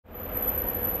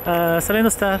Salam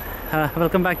Dostar,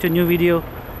 welcome back to a new video.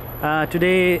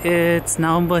 Today it's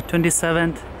November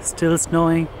 27th, still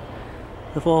snowing.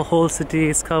 The whole city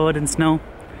is covered in snow.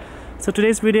 So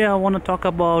today's video I want to talk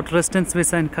about residence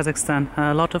visa in Kazakhstan.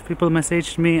 A lot of people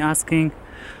messaged me asking,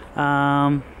 do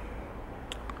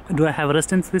I have a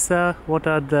residence visa? What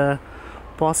are the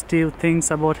positive things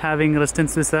about having a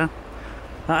residence visa?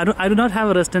 I do not have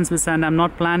a residence visa, and I'm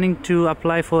not planning to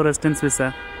apply for a residence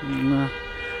visa.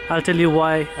 I'll tell you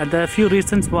why. There are a few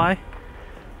reasons why.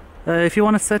 If you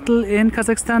want to settle in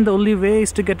Kazakhstan, the only way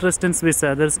is to get residence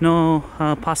visa. There's no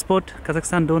passport.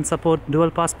 Kazakhstan don't support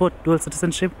dual passport, dual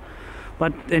citizenship.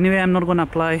 But anyway, I'm not going to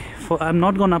apply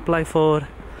for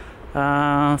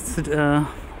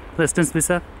residence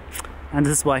visa, and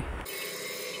this is why.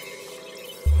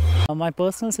 My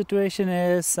personal situation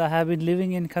is I have been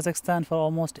living in Kazakhstan for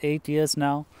almost 8 years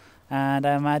now, and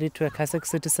I'm married to a Kazakh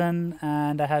citizen,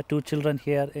 and I have 2 children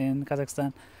here in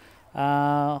Kazakhstan.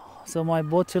 So my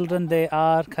both children, they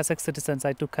are Kazakh citizens.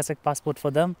 I took Kazakh passport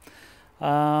for them.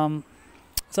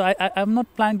 So I'm not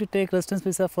planning to take residence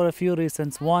visa for a few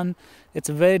reasons. One, it's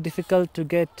very difficult to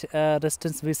get a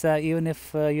residence visa even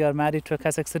if you are married to a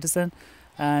Kazakh citizen.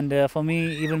 And for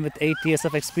me, even with 8 years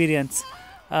of experience,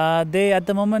 at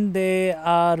the moment they're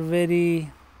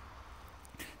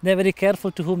very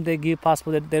careful to whom they give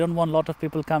passport. They don't want a lot of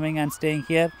people coming and staying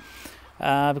here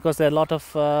because there are a lot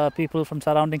of people from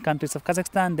surrounding countries of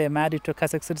Kazakhstan. They're married to a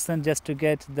Kazakh citizen just to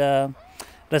get the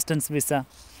residence visa.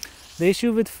 The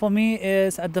issue for me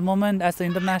is at the moment, as an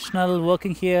international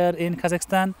working here in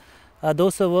Kazakhstan,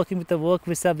 those who are working with a work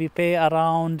visa, we pay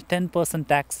around 10%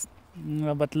 tax.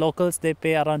 But locals, they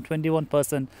pay around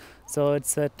 21%. So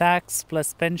it's a tax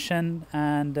plus pension,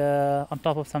 and on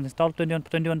top of something, top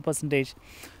 21%.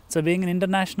 So being an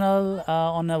international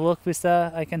on a work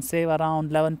visa, I can save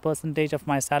around 11% of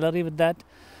my salary with that.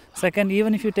 Second,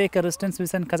 even if you take a residence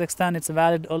visa in Kazakhstan,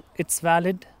 it's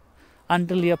valid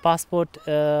until your passport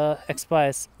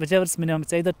expires, whichever is minimum.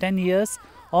 It's either 10 years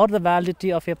or the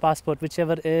validity of your passport,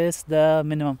 whichever is the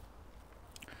minimum.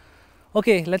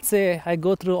 Okay, let's say I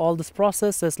go through all this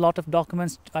process. There's a lot of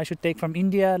documents I should take from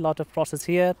India, a lot of process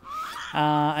here.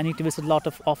 I need to visit a lot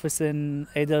of office in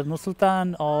either Nur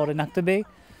Sultan or in Aktabay.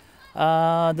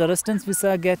 The residence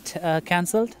visa get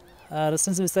cancelled.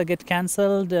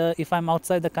 If I'm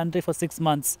outside the country for 6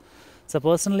 months. So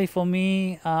personally for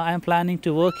me, I am planning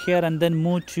to work here and then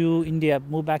move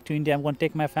back to India. I'm going to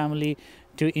take my family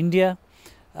to India.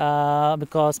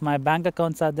 Because my bank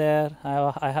accounts are there.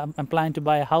 I'm planning to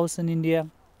buy a house in India.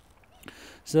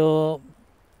 So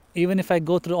even if I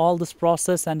go through all this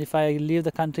process and if I leave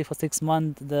the country for 6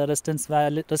 months, the residence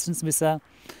visa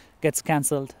gets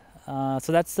cancelled.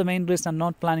 So that's the main reason I'm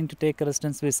not planning to take a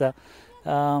residence visa.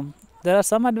 There are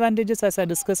some advantages, as I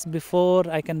discussed before.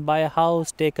 I can buy a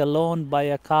house, take a loan, buy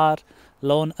a car,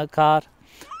 loan a car.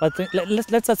 But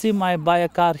let's assume I buy a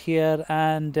car here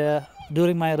and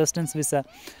during my residence visa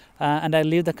and I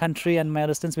leave the country and my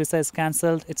residence visa is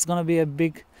cancelled. It's going to be a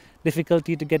big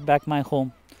difficulty to get back my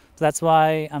home. So that's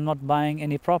why I'm not buying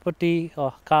any property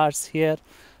or cars here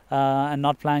and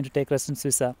not planning to take residence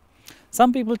visa.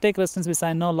 Some people take residence visa.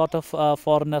 I know a lot of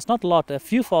foreigners, not a lot, a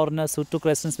few foreigners who took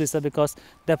residence visa because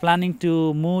they're planning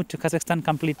to move to Kazakhstan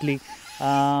completely.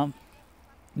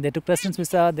 They took residence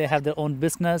visa, they have their own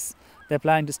business, they're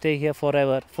planning to stay here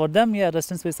forever. For them, yeah,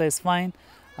 residence visa is fine.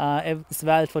 It's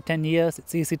valid for 10 years.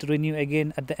 It's easy to renew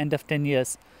again at the end of 10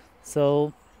 years.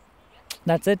 So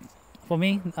that's it for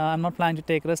me. I'm not planning to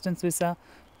take residence visa,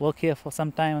 work here for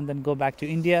some time and then go back to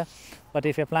India. But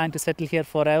if you're planning to settle here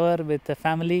forever with a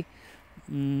family,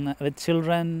 with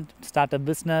children, start a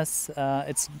business,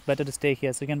 it's better to stay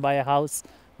here. So you can buy a house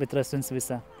with residence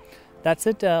visa. That's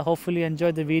it. Hopefully you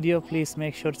enjoyed the video. Please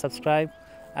make sure to subscribe.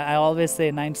 I always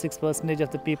say 96% of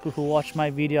the people who watch my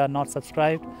video are not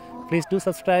subscribed. Please do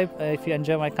subscribe if you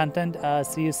enjoy my content.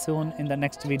 See you soon in the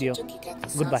next video.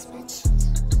 Goodbye.